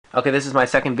Okay, this is my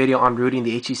second video on rooting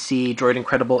the HTC Droid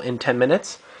Incredible in 10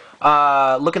 minutes.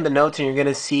 Look in the notes and you're going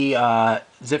to see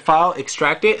zip file,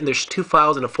 extract it, and there's two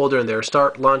files in a folder in there.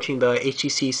 Start launching the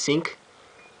HTC Sync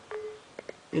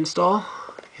install.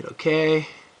 Hit OK.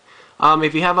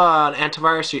 If you have an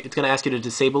antivirus, it's going to ask you to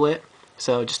disable it.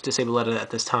 So just disable it at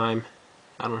this time.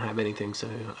 I don't have anything, so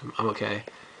I'm okay.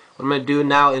 What I'm going to do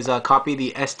now is copy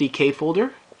the SDK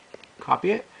folder.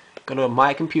 Copy it. Go to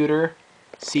My Computer,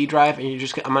 C drive, and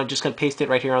I'm just going to paste it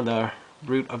right here on the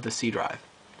root of the C drive.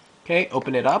 Okay,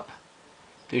 open it up.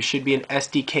 There should be an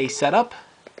SDK setup.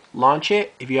 Launch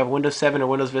it. If you have Windows 7 or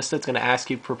Windows Vista, it's going to ask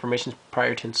you for permissions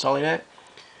prior to installing it.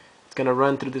 It's going to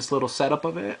run through this little setup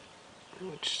of it,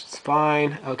 which is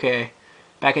fine. Okay,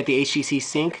 back at the HTC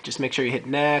Sync, just make sure you hit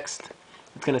next.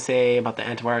 It's going to say about the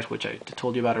antivirus, which I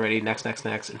told you about already. Next, next,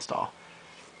 next, install.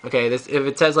 Okay, if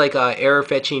it says like error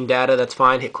fetching data, that's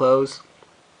fine. Hit close,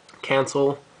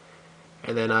 cancel,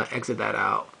 and then exit that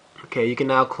out. Okay, you can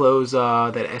now close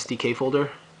that SDK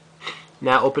folder.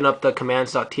 Now open up the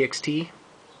commands.txt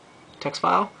text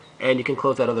file, and you can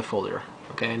close that other folder.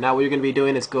 Okay, now what you're going to be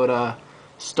doing is go to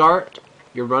Start,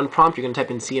 your run prompt. You're going to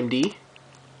type in CMD.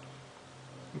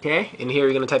 Okay, and here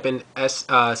you're going to type in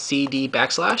CD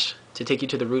 / to take you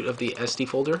to the root of the SD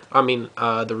folder.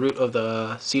 The root of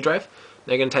the C drive.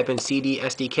 Now you're going to type in CD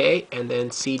SDK and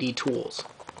then CD tools.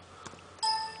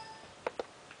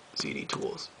 CD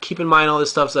tools. Keep in mind all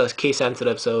this stuff's case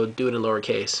sensitive, so do it in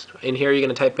lowercase. In here you're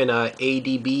going to type in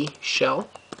ADB shell.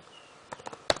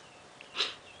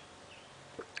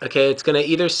 Okay, it's going to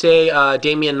either say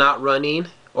Damien not running,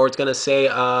 or it's going to say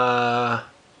out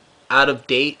of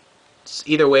date.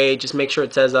 Either way, just make sure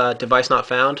it says device not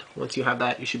found. Once you have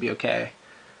that, you should be okay.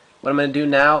 What I'm going to do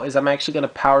now is I'm actually going to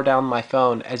power down my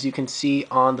phone. As you can see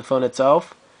on the phone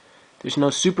itself, there's no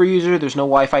superuser, there's no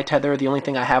Wi-Fi tether. The only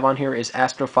thing I have on here is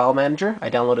Astro File Manager.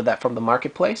 I downloaded that from the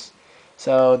marketplace.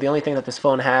 So the only thing that this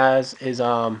phone has is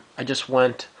I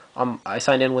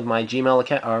signed in with my Gmail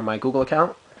account or my Google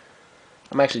account.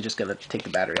 I'm actually just going to take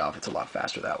the battery off. It's a lot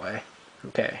faster that way.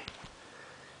 Okay.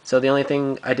 So the only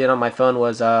thing I did on my phone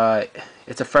was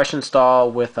it's a fresh install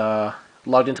with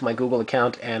logged into my Google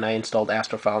account, and I installed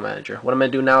Astro File Manager. What I'm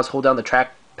going to do now is hold down the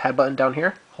trackpad button down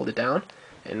here, hold it down,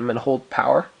 and I'm going to hold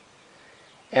power,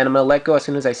 and I'm going to let go as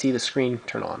soon as I see the screen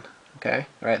turn on. Okay,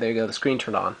 alright, there you go, the screen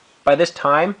turned on. By this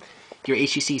time, your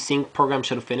HTC Sync program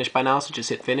should have finished by now, so just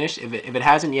hit finish. If it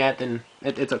hasn't yet, then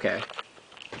it's okay.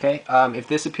 Okay, if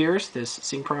this appears, this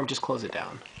Sync program, just close it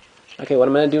down. Okay, what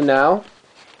I'm going to do now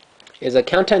is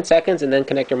count 10 seconds and then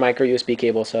connect your micro USB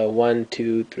cable. So 1,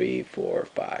 2, 3, 4,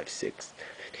 5, 6,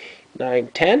 9,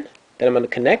 10. Then I'm going to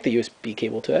connect the USB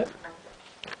cable to it.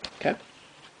 Okay.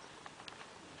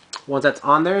 Once that's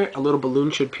on there, a little balloon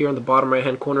should appear on the bottom right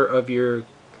hand corner of your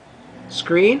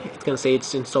screen. It's going to say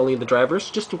it's installing the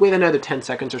drivers. Just wait another 10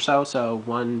 seconds or so. So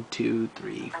 1, 2,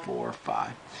 3, 4,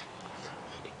 5,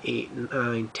 8,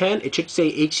 9, 10. It should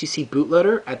say HTC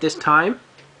bootloader. At this time,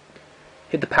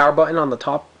 hit the power button on the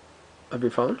top of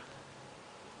your phone.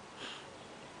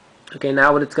 Okay,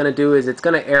 now what it's going to do is it's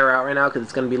going to error out right now because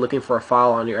it's going to be looking for a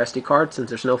file on your SD card, since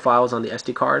there's no files on the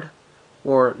SD card,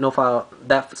 or no file,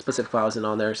 that specific file isn't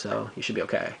on there, so you should be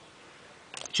okay.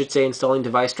 It should say installing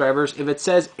device drivers. If it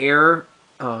says error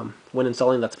when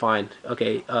installing, that's fine.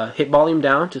 Okay, hit volume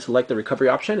down to select the recovery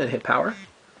option and hit power.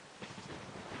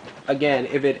 Again,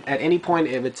 if it at any point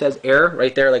if it says error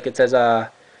right there, like it says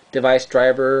device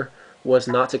driver was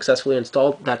not successfully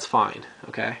installed, that's fine.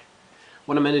 Okay.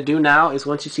 What I'm going to do now is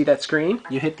once you see that screen,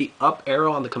 you hit the up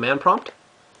arrow on the command prompt,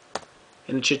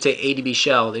 and it should say ADB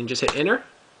shell. Then you just hit enter.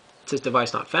 It says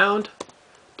device not found,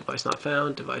 device not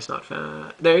found, device not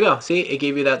found. There you go. See, it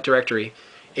gave you that directory.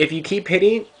 If you keep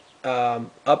hitting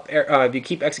if you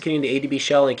keep executing the ADB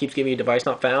shell and it keeps giving you device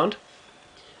not found,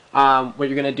 what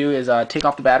you're going to do is take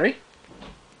off the battery.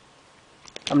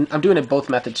 I'm doing it both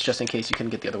methods just in case you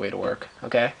couldn't get the other way to work.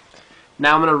 Okay.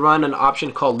 Now I'm going to run an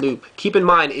option called loop. Keep in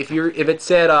mind, if it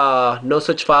said no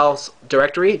such files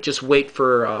directory, just wait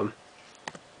for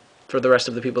the rest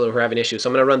of the people who are having issues. So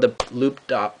I'm going to run the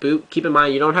loop.boot. Keep in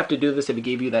mind, you don't have to do this if it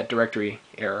gave you that directory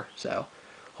error. So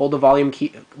hold the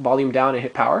volume down and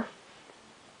hit power.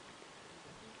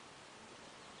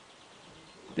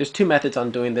 There's two methods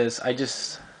on doing this.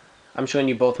 I'm showing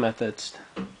you both methods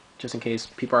just in case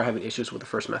people are having issues with the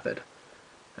first method.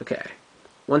 Okay.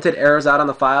 Once it errors out on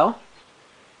the file,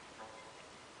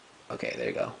 okay, there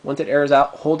you go. Once it errors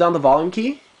out, hold down the volume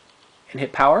key and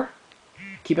hit power.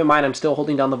 Keep in mind, I'm still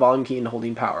holding down the volume key and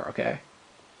holding power, okay?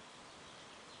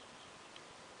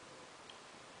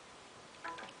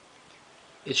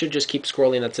 It should just keep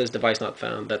scrolling that says device not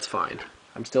found. That's fine.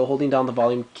 I'm still holding down the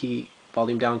volume key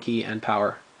volume down key, and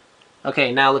power.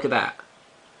 Okay, now look at that.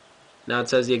 Now it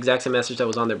says the exact same message that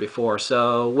was on there before.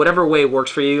 So whatever way works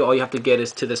for you, all you have to get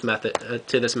is to this method,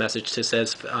 to this message that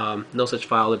says no such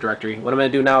file or directory. What I'm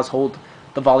going to do now is hold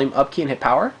the volume up key and hit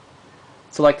power.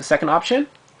 Select the second option,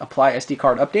 apply SD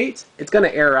card updates. It's going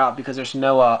to error out because there's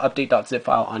no update.zip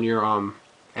file on your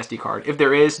SD card. If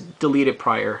there is, delete it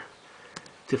prior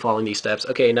to following these steps.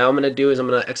 Okay, now what I'm going to do is I'm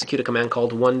going to execute a command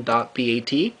called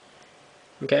 1.bat.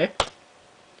 Okay.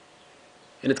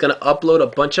 And it's going to upload a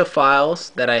bunch of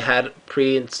files that I had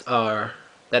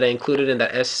that I included in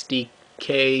that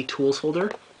SDK tools folder,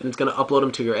 and it's going to upload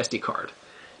them to your SD card.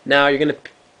 Now you're going to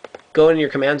go in your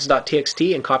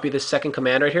commands.txt and copy this second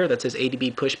command right here that says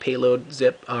adb push payload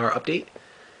zip update.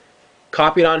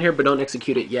 Copy it on here, but don't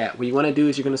execute it yet. What you want to do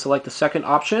is you're going to select the second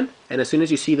option, and as soon as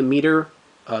you see the meter,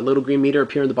 little green meter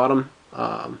appear in the bottom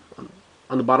on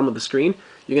the bottom of the screen,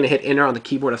 you're going to hit enter on the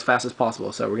keyboard as fast as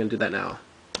possible. So we're going to do that now.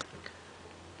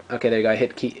 Okay, there you go. I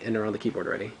hit enter on the keyboard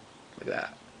already. Like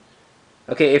that.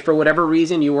 Okay, if for whatever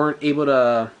reason you weren't able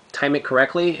to time it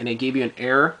correctly and it gave you an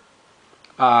error,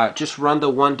 just run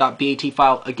the 1.bat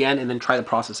file again and then try the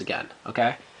process again.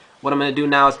 Okay. What I'm going to do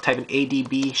now is type in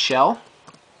adb shell,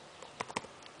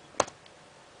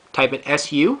 type in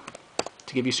su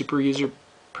to give you super user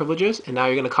privileges, and now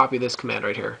you're going to copy this command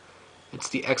right here. It's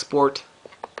the export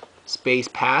space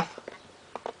path.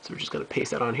 So we're just going to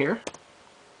paste that on here.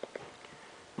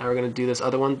 Now we're going to do this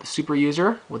other one, the super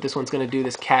user. What this one's going to do,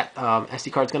 this cat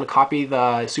SD card is going to copy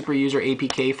the super user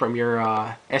APK from your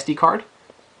SD card,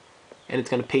 and it's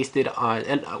going to paste it on,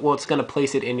 and well, it's going to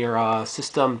place it in your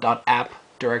system.app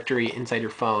directory inside your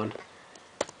phone.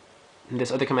 And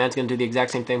this other command is going to do the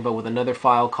exact same thing, but with another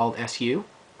file called su.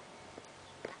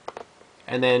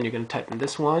 And then you're going to type in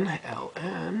this one,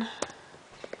 ln,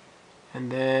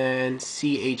 and then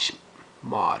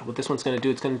chmod. What this one's going to do,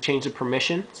 it's going to change the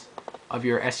permissions of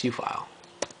your SU file.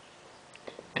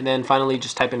 And then finally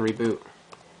just type in reboot.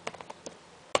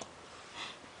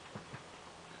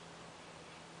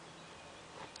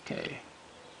 Okay.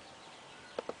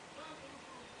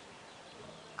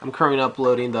 I'm currently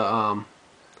uploading the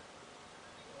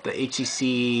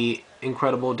HCC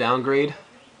incredible downgrade.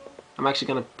 I'm actually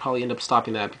going to probably end up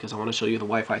stopping that because I want to show you the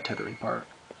Wi-Fi tethering part.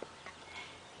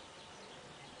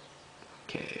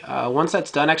 Okay, once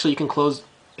that's done, actually you can close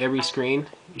every screen.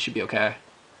 You should be okay.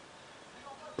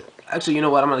 Actually, you know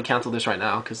what? I'm going to cancel this right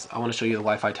now because I want to show you the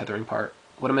Wi-Fi tethering part.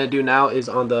 What I'm going to do now is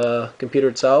on the computer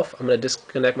itself, I'm going to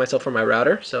disconnect myself from my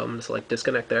router. So I'm going to select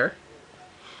disconnect there.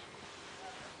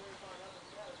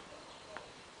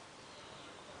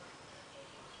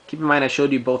 Keep in mind I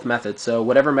showed you both methods, so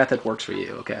whatever method works for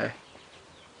you, okay?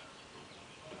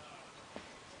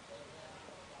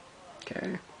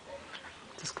 Okay.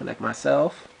 Disconnect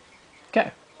myself.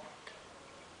 Okay.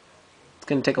 It's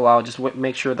going to take a while. Just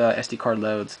make sure the SD card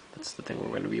loads. That's the thing we're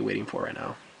going to be waiting for right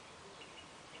now.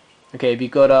 Okay, if you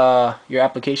go to your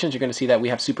applications, you're going to see that we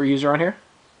have superuser on here.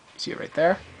 You see it right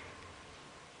there.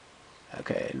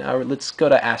 Okay, now let's go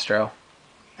to Astro.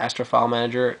 Astro File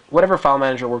Manager. Whatever file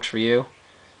manager works for you.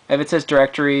 If it says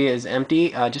directory is empty,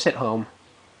 just hit home.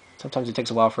 Sometimes it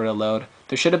takes a while for it to load.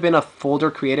 There should have been a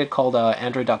folder created called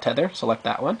android.tether. Select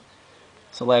that one.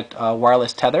 Select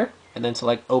wireless tether, and then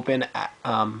select open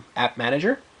app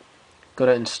manager. Go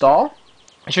to install.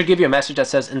 It should give you a message that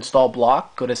says install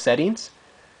block. Go to settings,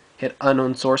 hit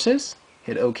unknown sources,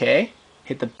 hit OK,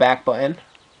 hit the back button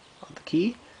on the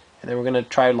key, and then we're going to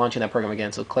try launching that program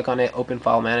again. So click on it, open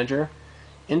file manager,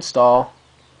 install,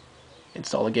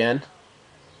 install again.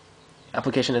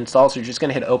 Application install, so you're just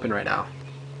going to hit open right now.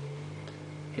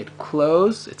 Hit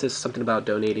close. It says something about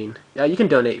donating. Yeah, you can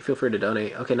donate. Feel free to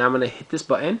donate. Okay, now I'm going to hit this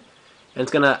button, and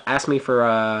it's going to ask me for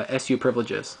SU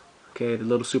privileges. Okay, the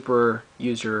little super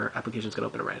user application is going to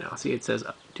open it right now. See, it says,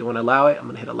 do you want to allow it? I'm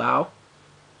going to hit allow.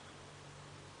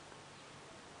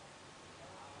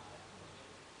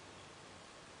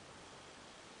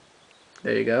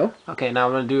 There you go. Okay, now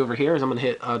what I'm going to do over here is I'm going to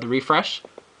hit the refresh.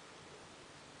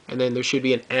 And then there should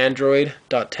be an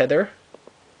android.tether.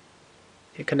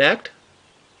 Hit connect.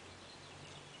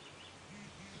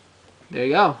 There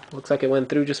you go. Looks like it went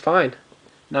through just fine.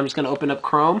 Now I'm just going to open up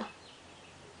Chrome.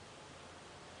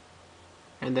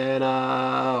 And then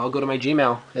I'll go to my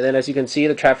Gmail. And then as you can see,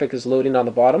 the traffic is loading on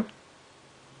the bottom.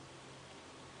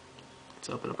 Let's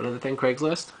open up another thing,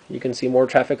 Craigslist. You can see more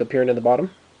traffic appearing at the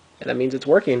bottom. And that means it's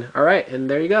working. Alright, and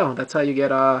there you go. That's how you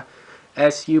get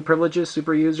SU privileges,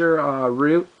 super user,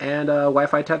 root, and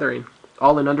Wi-Fi tethering.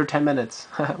 All in under 10 minutes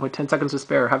with 10 seconds to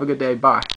spare. Have a good day. Bye.